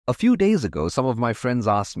A few days ago, some of my friends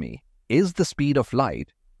asked me, is the speed of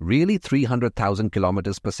light really 300,000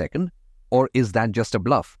 kilometers per second? Or is that just a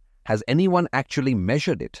bluff? Has anyone actually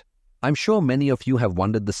measured it? I'm sure many of you have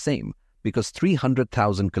wondered the same, because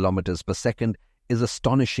 300,000 kilometers per second is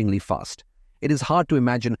astonishingly fast. It is hard to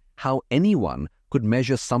imagine how anyone could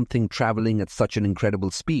measure something traveling at such an incredible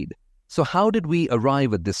speed. So how did we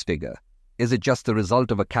arrive at this figure? Is it just the result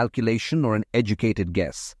of a calculation or an educated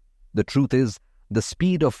guess? The truth is, the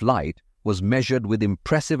speed of light was measured with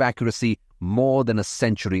impressive accuracy more than a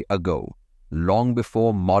century ago, long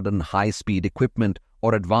before modern high-speed equipment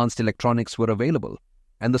or advanced electronics were available.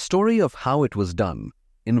 And the story of how it was done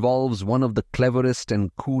involves one of the cleverest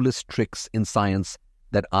and coolest tricks in science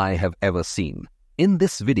that I have ever seen. In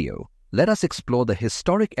this video, let us explore the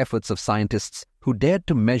historic efforts of scientists who dared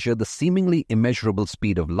to measure the seemingly immeasurable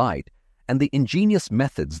speed of light and the ingenious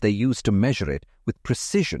methods they used to measure it with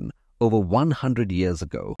precision over 100 years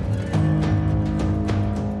ago.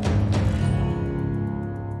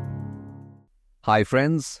 Hi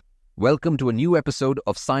friends, welcome to a new episode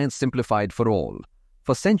of Science Simplified for All.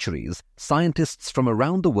 For centuries, scientists from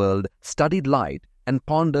around the world studied light and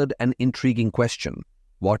pondered an intriguing question: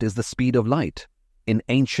 what is the speed of light? In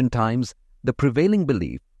ancient times, the prevailing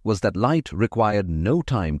belief was that light required no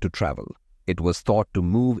time to travel. It was thought to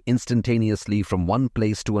move instantaneously from one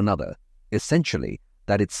place to another, essentially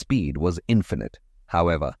that its speed was infinite.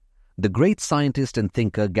 However, the great scientist and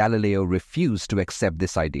thinker Galileo refused to accept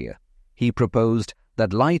this idea. He proposed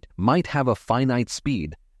that light might have a finite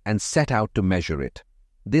speed and set out to measure it.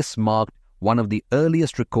 This marked one of the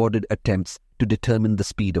earliest recorded attempts to determine the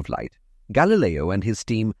speed of light. Galileo and his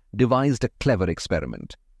team devised a clever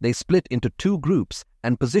experiment. They split into two groups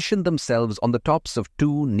and positioned themselves on the tops of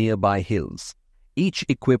two nearby hills, each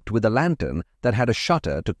equipped with a lantern that had a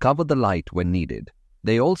shutter to cover the light when needed.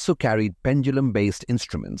 They also carried pendulum-based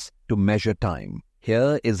instruments to measure time.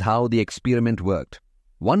 Here is how the experiment worked.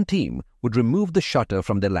 One team would remove the shutter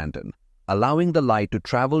from their lantern, allowing the light to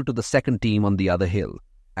travel to the second team on the other hill.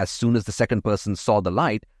 As soon as the second person saw the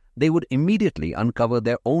light, they would immediately uncover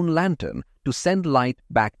their own lantern to send light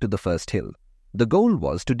back to the first hill. The goal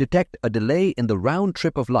was to detect a delay in the round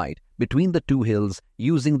trip of light between the two hills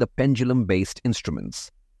using the pendulum-based instruments.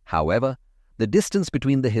 However, the distance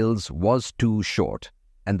between the hills was too short,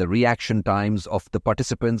 and the reaction times of the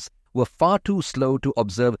participants were far too slow to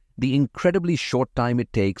observe the incredibly short time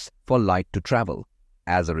it takes for light to travel.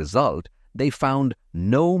 As a result, they found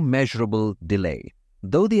no measurable delay.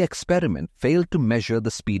 Though the experiment failed to measure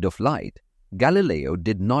the speed of light, Galileo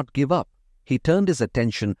did not give up. He turned his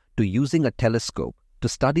attention to using a telescope to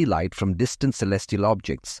study light from distant celestial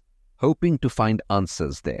objects, hoping to find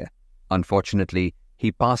answers there. Unfortunately,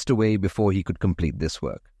 he passed away before he could complete this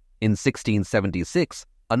work. In 1676,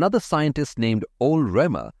 another scientist named Ole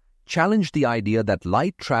Rømer challenged the idea that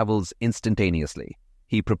light travels instantaneously.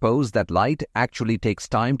 He proposed that light actually takes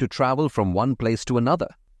time to travel from one place to another,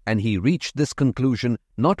 and he reached this conclusion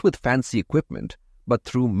not with fancy equipment, but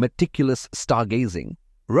through meticulous stargazing.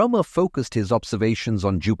 Rømer focused his observations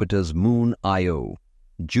on Jupiter's moon Io.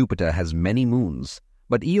 Jupiter has many moons,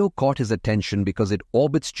 but Io caught his attention because it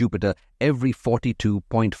orbits Jupiter every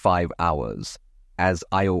 42.5 hours. As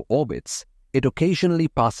Io orbits, it occasionally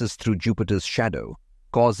passes through Jupiter's shadow,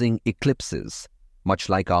 causing eclipses, much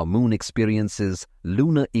like our moon experiences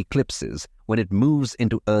lunar eclipses when it moves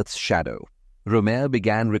into Earth's shadow. Rømer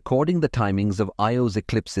began recording the timings of Io's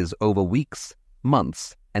eclipses over weeks,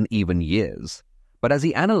 months, and even years. But as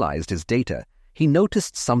he analyzed his data, he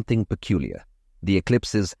noticed something peculiar. The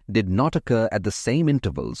eclipses did not occur at the same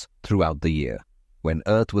intervals throughout the year. When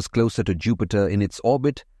Earth was closer to Jupiter in its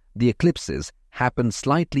orbit, the eclipses happened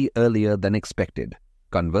slightly earlier than expected.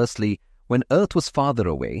 Conversely, when Earth was farther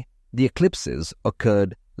away, the eclipses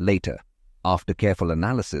occurred later. After careful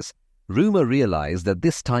analysis, Rømer realized that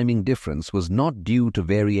this timing difference was not due to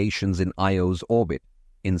variations in Io's orbit.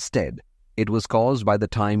 Instead, it was caused by the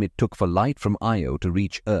time it took for light from Io to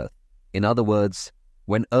reach Earth. In other words,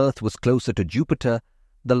 when Earth was closer to Jupiter,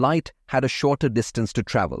 the light had a shorter distance to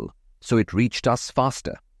travel, so it reached us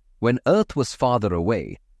faster. When Earth was farther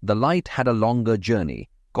away, the light had a longer journey,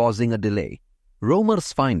 causing a delay.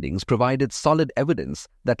 Rømer's findings provided solid evidence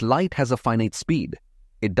that light has a finite speed.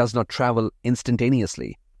 It does not travel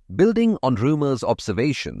instantaneously. Building on Rømer's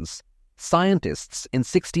observations, scientists in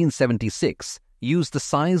 1676 used the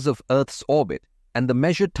size of Earth's orbit and the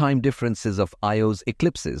measured time differences of Io's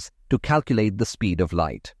eclipses to calculate the speed of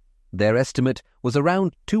light. Their estimate was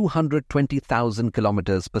around 220,000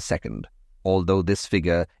 kilometers per second. Although this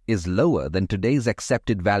figure is lower than today's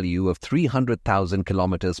accepted value of 300,000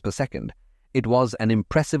 kilometers per second, it was an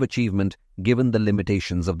impressive achievement given the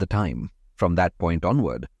limitations of the time. From that point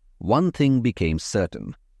onward, one thing became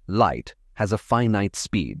certain: light has a finite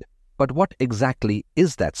speed. But what exactly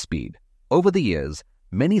is that speed? Over the years,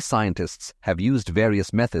 many scientists have used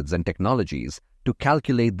various methods and technologies to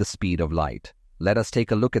calculate the speed of light. Let us take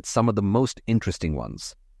a look at some of the most interesting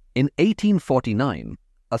ones. In 1849,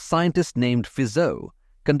 a scientist named Fizeau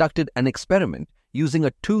conducted an experiment using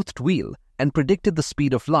a toothed wheel and predicted the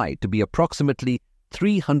speed of light to be approximately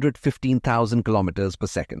 315,000 kilometers per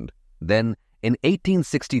second. Then, in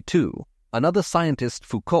 1862, another scientist,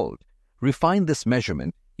 Foucault, refined this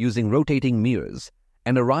measurement using rotating mirrors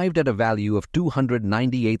and arrived at a value of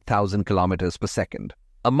 298,000 kilometers per second.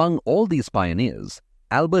 Among all these pioneers,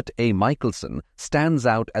 Albert Michelson stands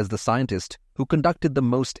out as the scientist who conducted the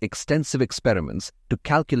most extensive experiments to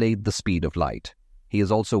calculate the speed of light. He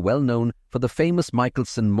is also well known for the famous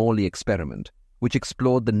Michelson-Morley experiment, which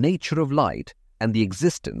explored the nature of light and the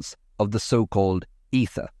existence of the so-called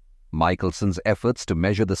ether. Michelson's efforts to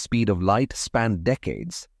measure the speed of light spanned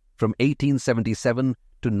decades, from 1877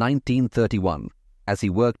 to 1931, as he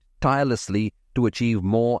worked tirelessly to achieve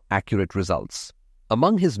more accurate results.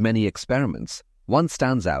 Among his many experiments, one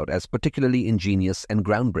stands out as particularly ingenious and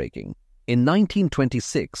groundbreaking. In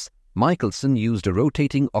 1926, Michelson used a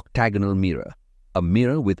rotating octagonal mirror, a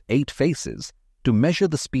mirror with 8 faces, to measure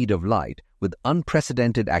the speed of light with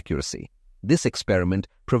unprecedented accuracy. This experiment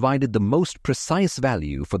provided the most precise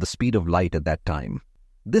value for the speed of light at that time.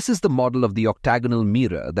 This is the model of the octagonal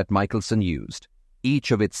mirror that Michelson used.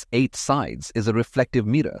 Each of its 8 sides is a reflective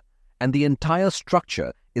mirror, and the entire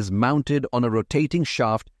structure is mounted on a rotating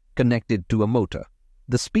shaft connected to a motor.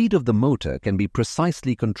 The speed of the motor can be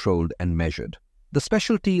precisely controlled and measured. The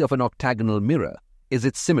specialty of an octagonal mirror is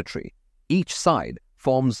its symmetry. Each side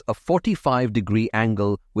forms a 45-degree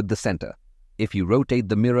angle with the center. If you rotate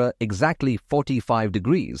the mirror exactly 45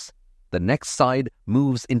 degrees, the next side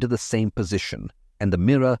moves into the same position, and the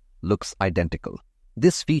mirror looks identical.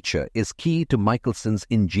 This feature is key to Michelson's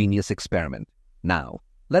ingenious experiment. Now,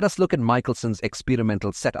 let us look at Michelson's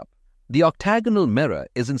experimental setup. The octagonal mirror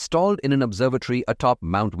is installed in an observatory atop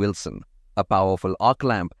Mount Wilson. A powerful arc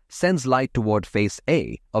lamp sends light toward face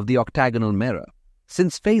A of the octagonal mirror.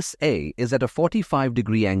 Since face A is at a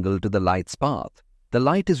 45-degree angle to the light's path, the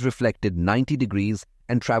light is reflected 90 degrees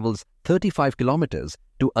and travels 35 kilometers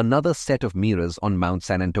to another set of mirrors on Mount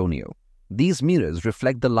San Antonio. These mirrors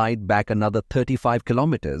reflect the light back another 35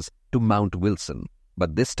 kilometers to Mount Wilson,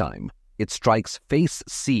 but this time it strikes face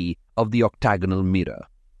C of the octagonal mirror.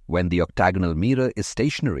 When the octagonal mirror is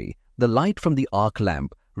stationary, the light from the arc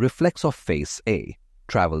lamp reflects off face A,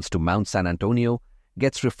 travels to Mount San Antonio,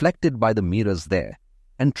 gets reflected by the mirrors there,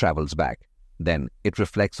 and travels back. Then it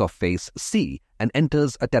reflects off face C and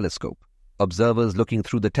enters a telescope. Observers looking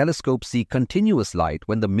through the telescope see continuous light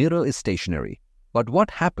when the mirror is stationary. But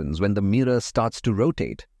what happens when the mirror starts to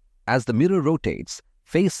rotate? As the mirror rotates,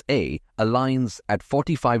 face A aligns at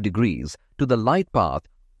 45 degrees to the light path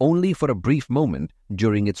only for a brief moment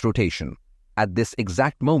during its rotation. At this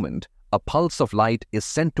exact moment, a pulse of light is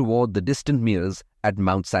sent toward the distant mirrors at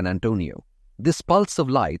Mount San Antonio. This pulse of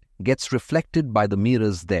light gets reflected by the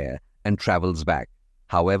mirrors there and travels back.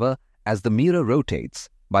 However, as the mirror rotates,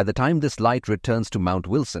 by the time this light returns to Mount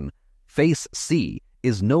Wilson, face C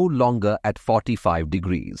is no longer at 45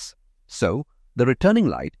 degrees. So, the returning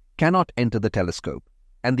light cannot enter the telescope,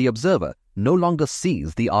 and the observer no longer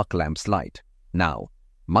sees the arc lamp's light. Now,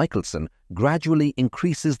 Michelson gradually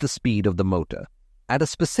increases the speed of the motor. At a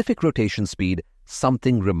specific rotation speed,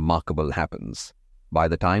 something remarkable happens. By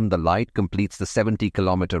the time the light completes the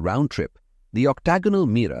 70-kilometer round trip, the octagonal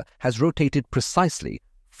mirror has rotated precisely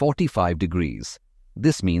 45 degrees.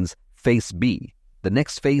 This means face B, the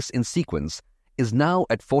next face in sequence, is now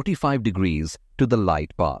at 45 degrees to the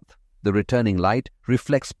light path. The returning light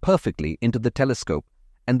reflects perfectly into the telescope,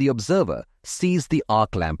 and the observer sees the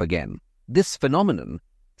arc lamp again. This phenomenon,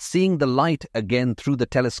 seeing the light again through the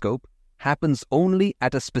telescope, happens only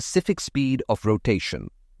at a specific speed of rotation.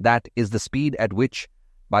 That is the speed at which,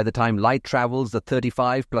 by the time light travels the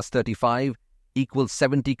 35 plus 35 equals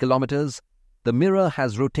 70 kilometers, the mirror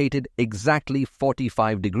has rotated exactly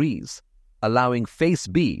 45 degrees, allowing face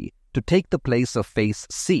B to take the place of face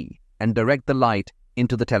C and direct the light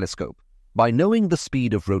into the telescope. By knowing the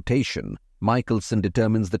speed of rotation, Michelson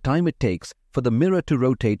determines the time it takes for the mirror to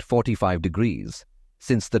rotate 45 degrees.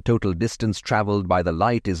 Since the total distance traveled by the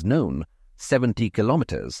light is known, 70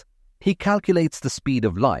 kilometers, he calculates the speed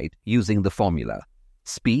of light using the formula.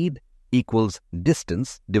 Speed equals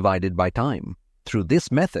distance divided by time. Through this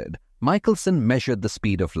method, Michelson measured the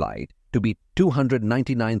speed of light to be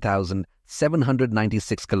 299,700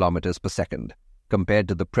 796 kilometers per second, compared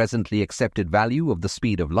to the presently accepted value of the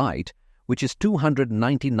speed of light, which is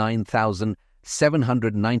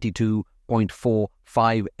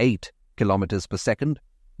 299,792.458 kilometers per second.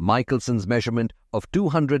 Michelson's measurement of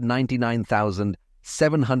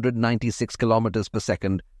 299,796 kilometers per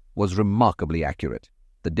second was remarkably accurate.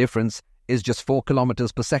 The difference is just 4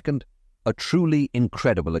 kilometers per second, a truly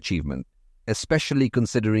incredible achievement, especially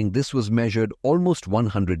considering this was measured almost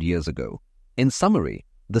 100 years ago. In summary,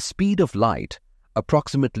 the speed of light,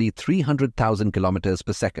 approximately 300,000 kilometers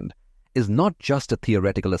per second, is not just a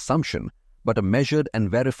theoretical assumption, but a measured and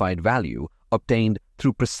verified value obtained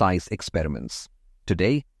through precise experiments.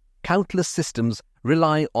 Today, countless systems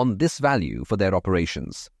rely on this value for their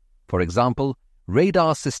operations. For example,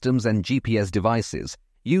 radar systems and GPS devices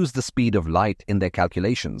use the speed of light in their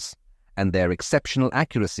calculations, and their exceptional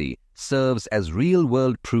accuracy serves as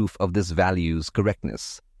real-world proof of this value's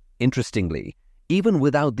correctness. Interestingly, even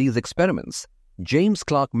without these experiments, James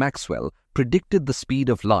Clerk Maxwell predicted the speed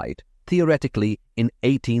of light theoretically in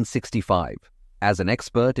 1865. As an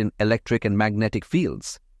expert in electric and magnetic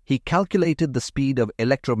fields, he calculated the speed of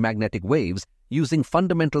electromagnetic waves using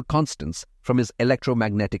fundamental constants from his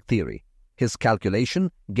electromagnetic theory. His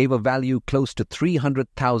calculation gave a value close to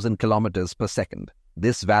 300,000 kilometers per second.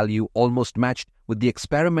 This value almost matched with the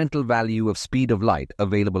experimental value of speed of light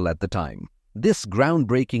available at the time. This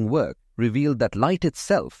groundbreaking work revealed that light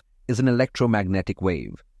itself is an electromagnetic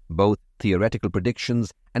wave. Both theoretical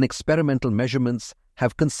predictions and experimental measurements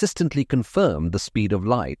have consistently confirmed the speed of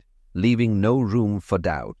light, leaving no room for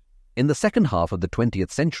doubt. In the second half of the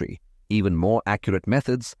 20th century, even more accurate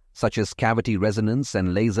methods, such as cavity resonance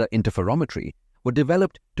and laser interferometry, were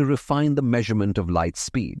developed to refine the measurement of light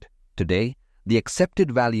speed. Today, the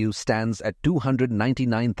accepted value stands at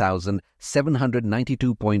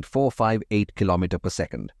 299,792.458 km per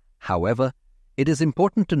second. However, it is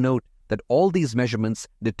important to note that all these measurements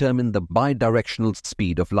determine the bidirectional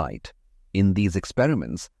speed of light. In these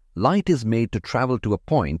experiments, light is made to travel to a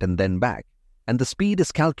point and then back, and the speed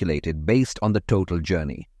is calculated based on the total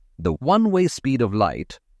journey. The one-way speed of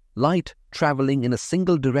light traveling in a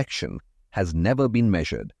single direction, has never been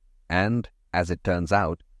measured, and, as it turns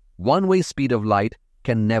out, one-way speed of light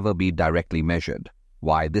can never be directly measured.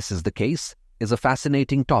 Why this is the case is a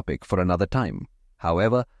fascinating topic for another time.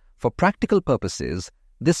 However, for practical purposes,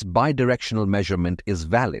 this bidirectional measurement is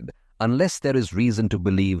valid unless there is reason to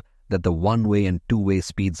believe that the one-way and two-way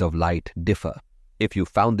speeds of light differ. If you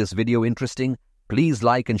found this video interesting, please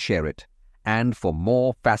like and share it. And for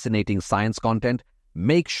more fascinating science content,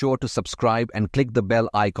 make sure to subscribe and click the bell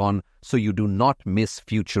icon so you do not miss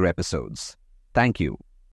future episodes. Thank you.